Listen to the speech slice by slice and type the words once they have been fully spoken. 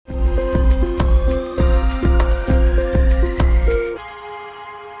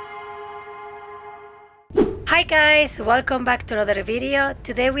guys, welcome back to another video.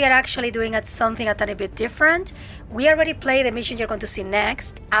 Today we are actually doing something a tiny bit different. We already played the mission you're going to see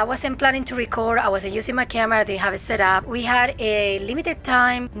next. I wasn't planning to record, I wasn't using my camera, I didn't have it set up. We had a limited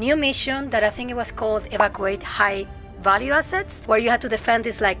time new mission that I think it was called Evacuate High Value Assets, where you had to defend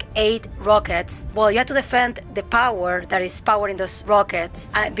these like 8 rockets. Well, you had to defend the power that is powering those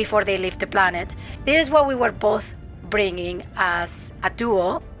rockets before they leave the planet. This is what we were both bringing as a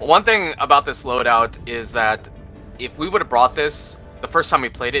duo. One thing about this loadout is that if we would have brought this the first time we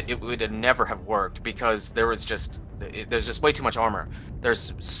played it, it would have never have worked because there's just way too much armor.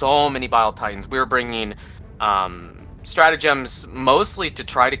 There's so many Bile Titans. We were bringing stratagems mostly to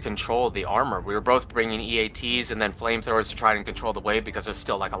try to control the armor. We were both bringing EATs and then flamethrowers to try and control the wave because there's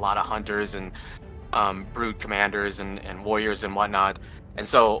still like a lot of hunters and brood commanders and warriors and whatnot. And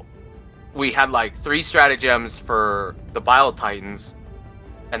so we had like 3 stratagems for the Bile Titans,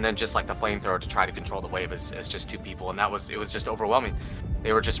 and then just like the flamethrower to try to control the wave as just 2 people, and it was just overwhelming.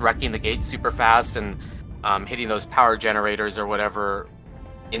 They were just wrecking the gates super fast and hitting those power generators or whatever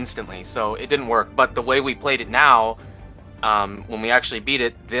instantly, so it didn't work. But the way we played it now, when we actually beat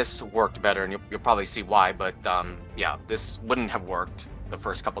it, this worked better, and you'll probably see why. But yeah, this wouldn't have worked the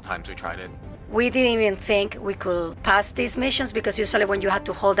first couple times we tried it. We didn't even think we could pass these missions because usually when you had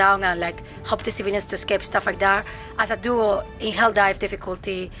to hold down and like help the civilians to escape, stuff like that, as a duo in Helldive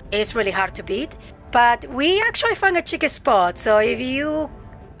difficulty, it's really hard to beat. But we actually found a cheeky spot, so if you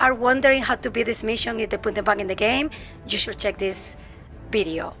are wondering how to beat this mission if they put them back in the game, you should check this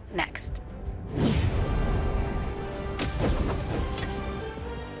video next.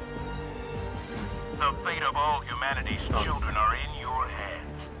 The fate of all humanity's children are in your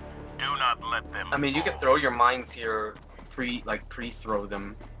hands. Do not let them I mean, you could throw your mines here, pre-throw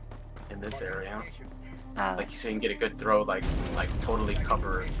them in this area. Like, so you can get a good throw, like totally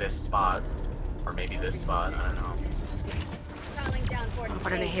cover this spot, or maybe this spot. I don't know. I'm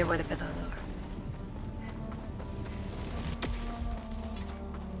putting it here with the pedador.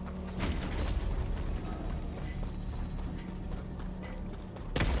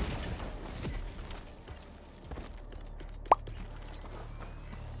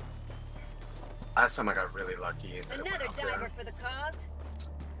 Last time I got really lucky. Another diver for the cause.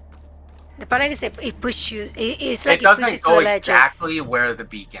 The problem is it pushes you. It's like it doesn't pushes go to the ledges. exactly where the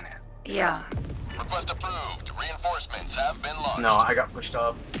beacon is. Yeah. Request approved. Reinforcements have been launched. No, I got pushed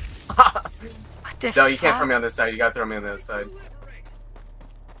up. What the No, you fuck? can't throw me on this side. You gotta throw me on the other side.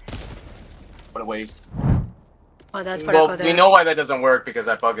 What a waste. Oh, that's Well, we know why that doesn't work because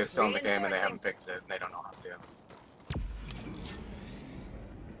that bug is still in the game and they haven't fixed it. And they don't know how to.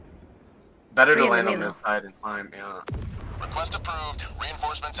 Better to land on this side and climb, yeah. Request approved.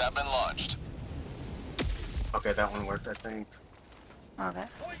 Reinforcements have been launched. Okay, that one worked, I think. Okay.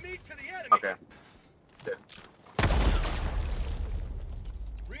 Okay. Good.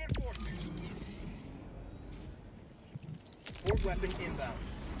 Reinforcements. Support weapon inbound.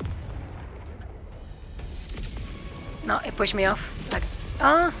 No, it pushed me off. Like,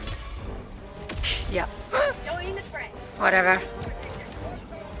 yeah. Join the fray. Whatever.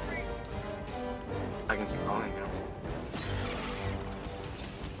 I can keep going now.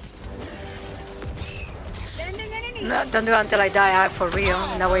 No, don't do it until I die for real.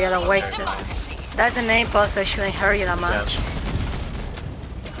 That way I don't waste it. That's the name post, so it shouldn't hurt you that much. Yes.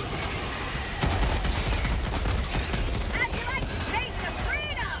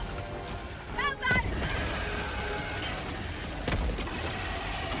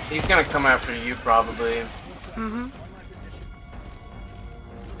 He's gonna come after you probably.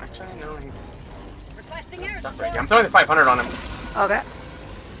 Actually, no, he's stuck right here. I'm throwing the 500 on him. Okay.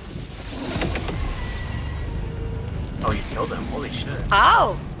 Oh, you killed him. Holy shit.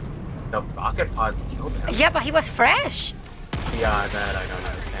 Oh! The rocket pods killed him. Yeah, but he was fresh. Yeah, that I don't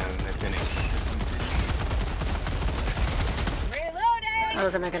understand. It's an inconsistency. Reloading. That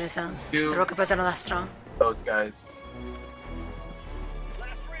doesn't make any sense. Dude. The rocket pods are not that strong. Those guys.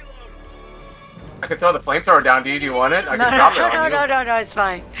 I could throw the flamethrower down, dude. Do you want it? I No, can drop it on you. no, it's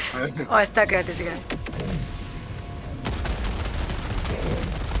fine. Oh, I stuck at this guy.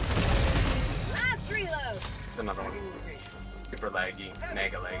 Last reload. There's another one. Super laggy.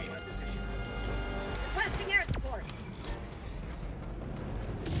 Mega laggy. Requesting air support.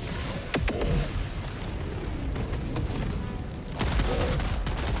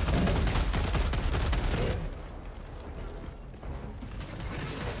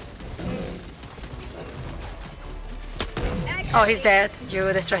 Oh, he's dead.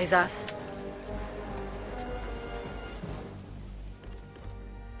 You destroy his ass.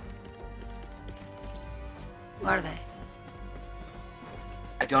 Where are they?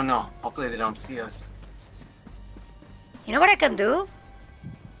 I don't know. Hopefully they don't see us. You know what I can do?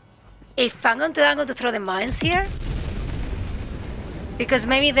 If I'm going to throw the mines here, because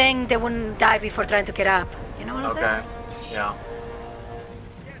maybe then they wouldn't die before trying to get up. You know what I'm saying? Okay. Yeah.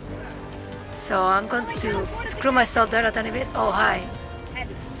 So I'm going to screw myself there a tiny bit. Oh, hi.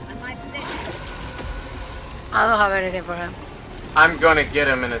 Heavy on my position. I don't have anything for him. I'm gonna get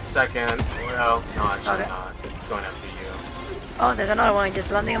him in a second. Well, no, actually Okay. not. It's going after you. Oh, there's another one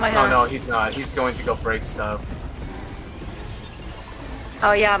just landing in my Oh hands. no, he's not. He's going to go break stuff.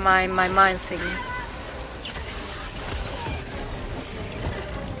 Oh yeah, my mind's thingy.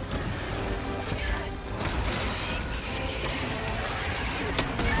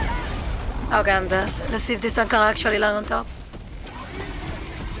 Okay, I'm dead. Let's see if this one can actually land on top.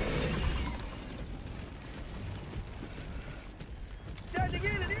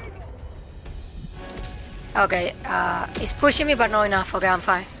 Okay, it's pushing me, but not enough. Okay, I'm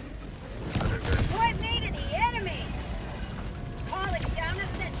fine. What made of the enemy? Calling down a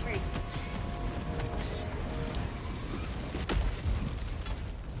sentry.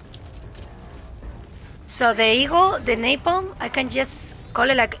 So the eagle, the napalm, I can just call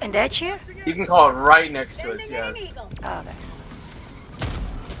it like in the edge here? You can call it right next to us, Sending in an yes. eagle. Oh, okay.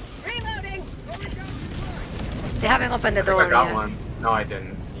 Reloading. They haven't opened the I think door I got yet. one. No, I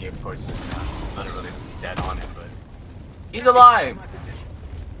didn't. He, of course, literally was dead on it, but he's alive.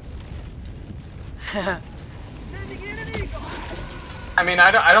 I mean,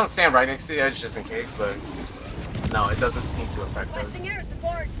 I don't stand right next to the edge just in case, but no, it doesn't seem to affect us. Requesting air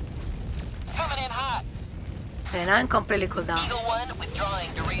support. Coming in hot. Then I'm completely cooled down. Eagle 1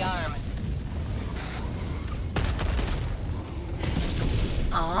 withdrawing to rearm.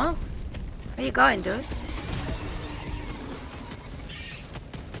 Oh, where you going, dude?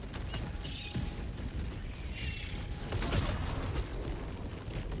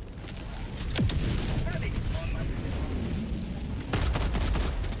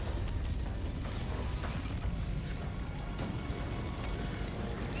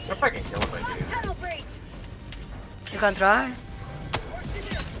 What if I can kill him by doing Tunnel this? breach. You can try.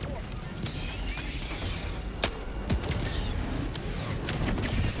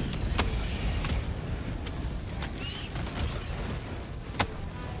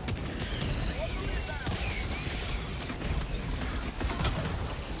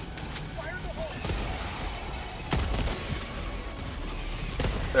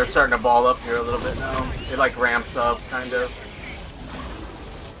 They're starting to ball up here a little bit now. It like ramps up, kind of.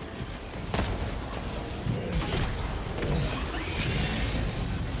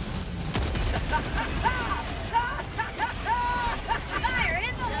 Fire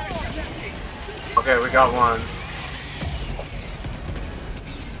in the hole. Okay, we got one.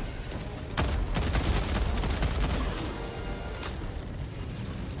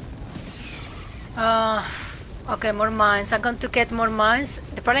 Okay, more mines. I'm going to get more mines.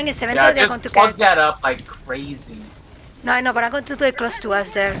 The problem is eventually Yeah, they're going just to plug get... that up like crazy. No, I know, but I'm going to do it close to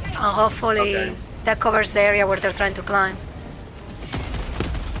us there. And hopefully Okay. that covers the area where they're trying to climb.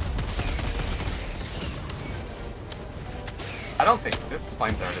 I don't think this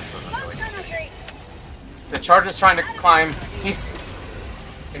flamethrower is something really good. Tunnel breach. The Charger's trying to climb. He's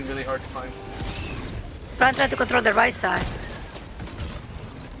been really hard to climb. But I'm trying to control the right side.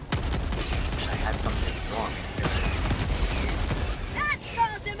 Wish I had something to throw on these guys. That's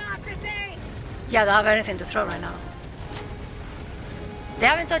called democracy. Yeah, they don't have anything to throw right now. They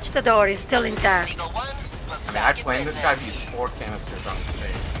haven't touched the door. It's still intact. Eagle 1, I mean, I flamed this guy, but he's 4 canisters on his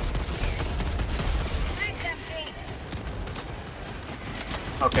face. Tank's empty.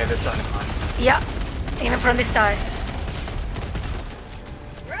 Okay, they're starting to climb. Yeah, even from this side.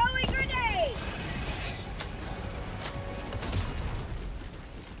 Throwing grenade.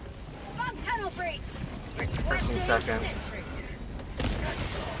 Bomb tunnel breach. 13 seconds. Sentry.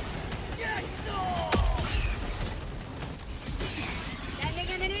 Sending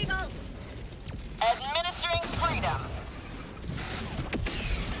in an eagle. administering freedom.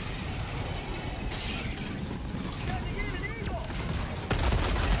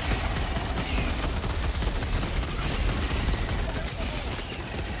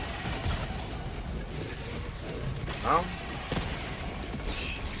 Well,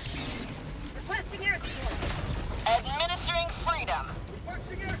 Requesting air support. Administering freedom.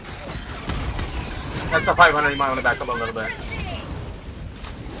 that's a 500. You might want to back up a little bit.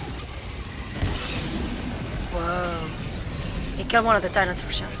 Whoa. He killed one of the Titans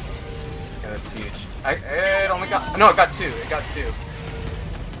for sure. Yeah, that's huge. It only got... No, it got 2. It got 2.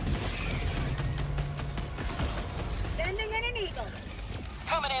 Sending in an eagle.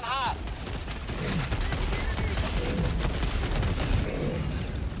 Coming in hot.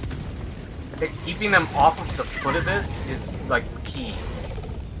 keeping them off of the foot of this is like key.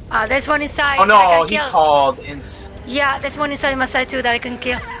 There's one inside. Oh that I no, can he kill. called Yeah, there's one inside my side too that I can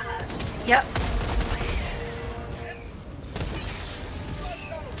kill. Yep.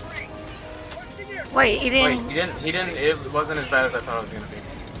 Wait, he didn't. Wait, he didn't, it wasn't as bad as I thought it was gonna be.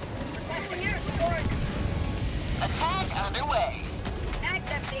 Attack underway.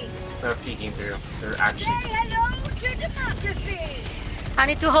 That's empty. They're peeking through. They're actually... Say hello to democracy. I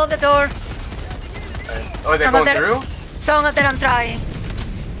need to hold the door. Oh, they're Some going of them- through? Some of them I'm trying.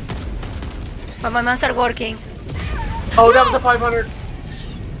 But my mans are working. Oh, that was a 500!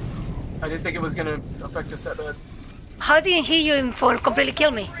 I didn't think it was gonna affect us that bad. How didn't he you in full completely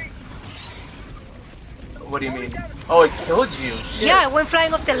kill me? What do you mean? Oh, it killed you. Shit. Yeah, I went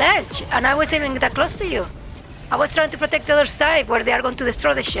flying off the ledge and I wasn't even that close to you. I was trying to protect the other side where they are going to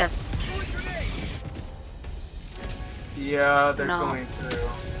destroy the ship. Yeah, they're No. going through.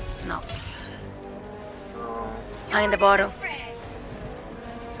 No, Oh, I'm in the bottom.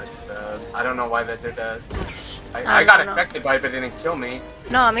 that's bad. I don't know why they did that. I I got don't know. affected by it, but it didn't kill me.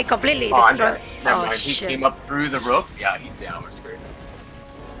 No, I mean completely Oh, I'm destroyed. dead. Never Oh mind. He shit. came up through the roof. Yeah, we're screwed.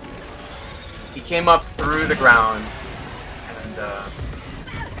 He came up through the ground, and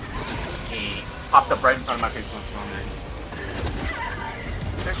he popped up right in front of my face once more.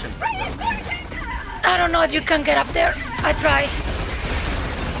 I shouldn't break those things. I don't know if you can get up there. I try.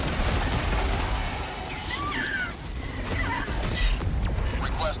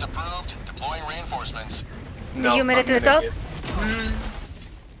 Request approved. Deploying reinforcements. No, you made it I'm to the gonna top?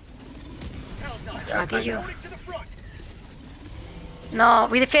 Yeah, Lucky you. To the front. No,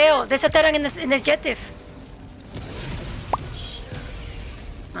 we failed. There's a Terran in the objective.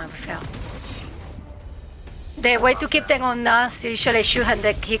 No, we failed. The way to keep them on us is usually shoot and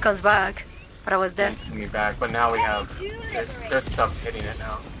then he comes back. But I was dead. He's coming back, but now we have there's stuff hitting it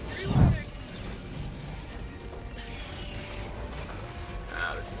now.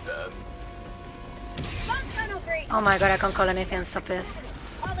 Ah, this is bad. Bump tunnel breach. Oh my god, I can't call anything and stop this.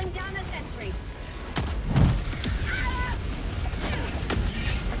 Calling down a sentry.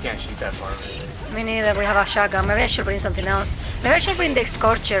 I can't shoot that far. Really. Me neither, we have a shotgun. Maybe I should bring something else. Maybe I should bring the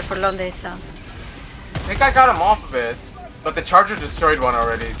Scorcher for long distance. I think I got him off of it, but the Charger destroyed one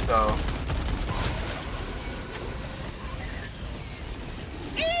already, so...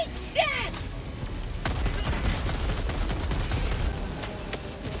 Eat death.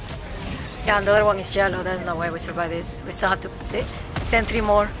 Yeah, and the other one is yellow. There's no way we survive this. We still have to send 3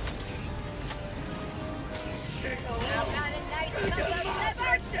 more. Not a nice level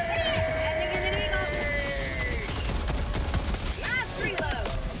effort. Landing in an eagle. Last reload.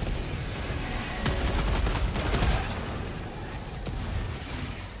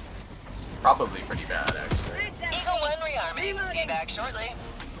 It's probably pretty bad, actually. That's empty. Eagle 1 rearming. Be back shortly.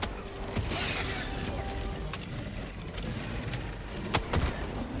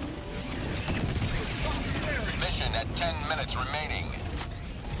 Mission at 10 minutes remaining.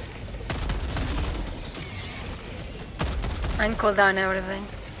 I'm cooled down everything.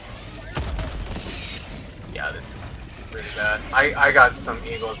 Yeah, this is really bad. I got some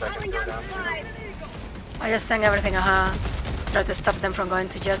Eagles I can Calling throw down down. supplies. I just sang everything I had. Try to stop them from going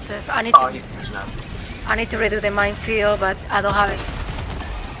to objective. Oh, he's pushing up. I need to redo the minefield, but I don't have it.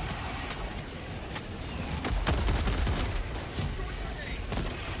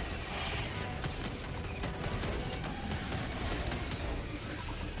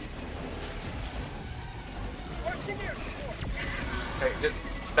 Okay, just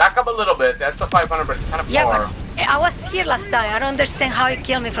back up a little bit. That's a 500, but it's kind of Yeah, far. but I was here last time. I don't understand how it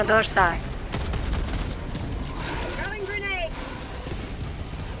killed me from the other side. Throwing grenade.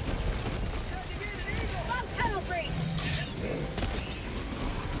 Bump tunnel breach.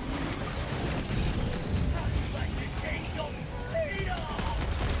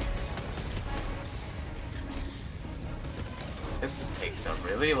 This takes a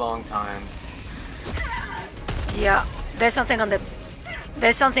really long time. Yeah, there's something on the...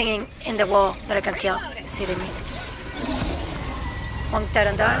 There's something in the wall that I can kill. It's hitting me. One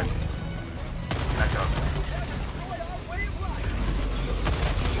Terran died. Back up.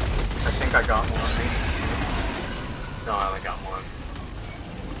 I think I got one, maybe 2. No, I only got one.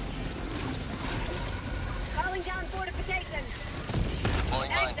 Calling down fortifications. Deploying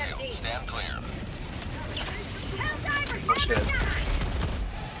That's minefield. empty. Stand clear. Helldivers Oh, down shit. the notch.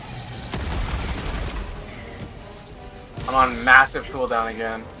 I'm on massive cooldown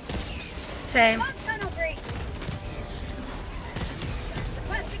again. Same. Bump tunnel breach.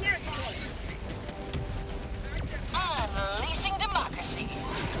 Requesting air support. Unleashing democracy.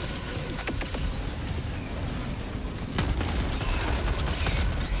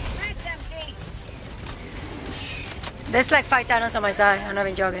 That's empty. There's like 5 Titans on my side. I'm not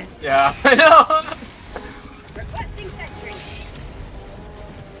even joking. Yeah, I know. Requesting sentry.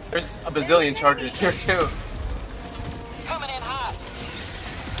 There's a bazillion chargers here too. Coming in hot.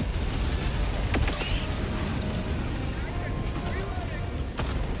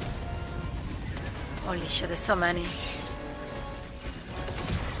 Holy shit, there's so many.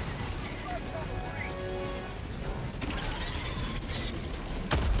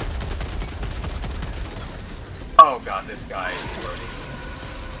 Oh god, this guy is squirty.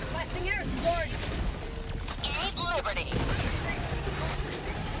 Requesting air support. Eat liberty.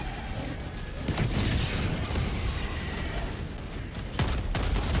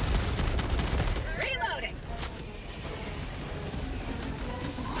 Reloading.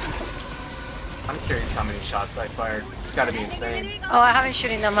 I'm curious how many shots I fired. It's gotta be insane. Oh, I haven't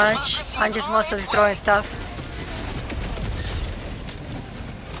shooting that much. I'm just mostly throwing stuff.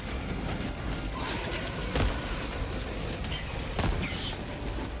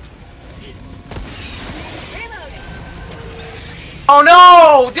 Oh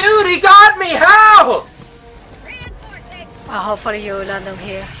no! Dude, he got me! How? Reinforcing. Hopefully you land on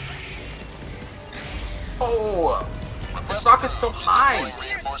here. Oh! This rock is so high!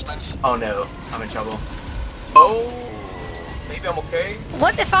 Reinforcements. Oh no, I'm in trouble. Oh! Maybe I'm okay?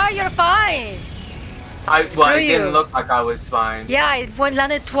 What the fuck? You're fine. Well, Screw it didn't you. look like I was fine. Yeah, it went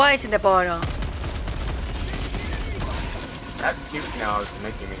landed twice in the bottom. That cute now is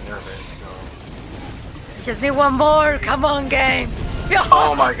making me nervous, so... Just need one more. Come on, game.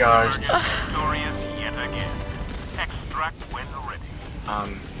 Oh my gosh. Victorious yet again. Extract when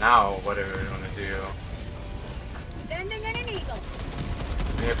ready. Now what are we gonna do? Sending in an eagle.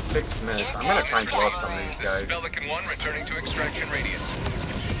 We have 6 minutes. I'm gonna try and blow up some of these guys. Pelican 1 returning to extraction radius.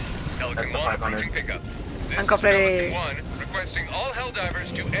 Pelican That's the 1 500. approaching pickup. This I'm is completely- Pelican 1 requesting all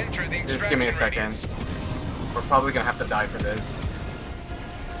Helldivers to enter the extraction Just give me a second. radius. We're probably gonna have to die for this.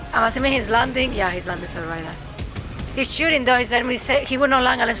 I'm assuming he's landing. Yeah, he's landed to the right there. He's shooting though. He will not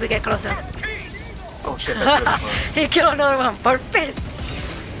land unless we get closer. Oh shit, that's really close. He killed another one for piss.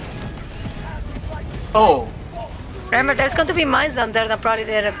 Oh! Remember, there's going to be mines down there that probably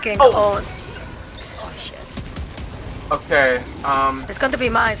they're getting Oh. owned. Oh shit. Okay, There's going to be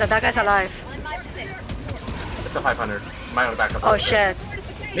mines and that guy's alive. On my position. it's a 500. Might want to back up. Oh shit.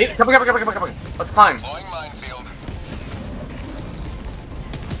 Maybe, come on. Let's climb. Blowing minefield.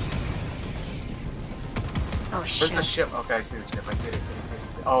 Oh Where's the shit. ship? Okay, I see the ship. I see it.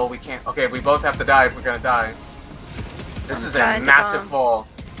 Oh, we can't. Okay, we both have to die if we're gonna die. This I'm is a trying to massive fall.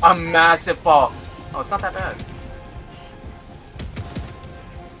 A massive fall. Oh, it's not that bad.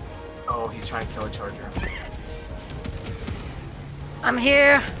 Oh, he's trying to kill a charger. I'm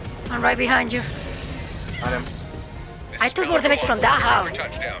here. I'm right behind you. Got him. This I is took more Pelican damage from 1 that preparing how. for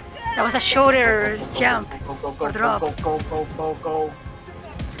touchdown. That was a shorter jump. Go, Or drop. go.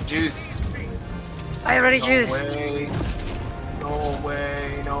 Juice. I already No juiced. way. No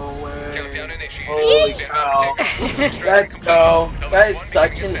way. Countdown initiated. Holy Stand cow. by for takeoff. Extraction Let's complete. go. Pelican That is 1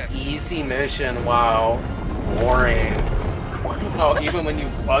 such beginning an ascent. easy mission. Wow. It's boring. Oh, even when you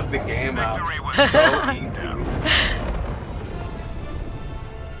bug the game out, Victory was it's so easy.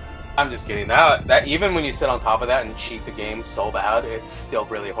 I'm just kidding. That even when you sit on top of that and cheat the game so bad, it's still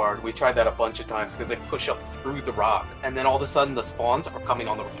really hard. We tried that a bunch of times because they push up through the rock, and then all of a sudden the spawns are coming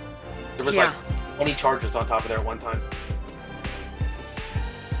on the rock. There was like 20 chargers on top of there at one time.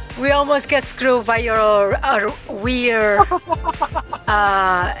 We almost get screwed by your weird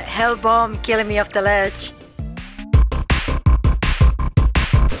hell bomb killing me off the ledge.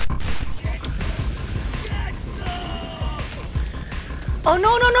 Oh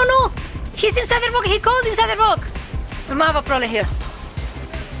no! He's inside the rock. He called inside the rock. We might have a problem here.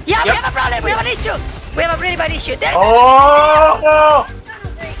 Yeah, we Yep. have a problem. We have an issue. We have a really bad issue. There's Oh!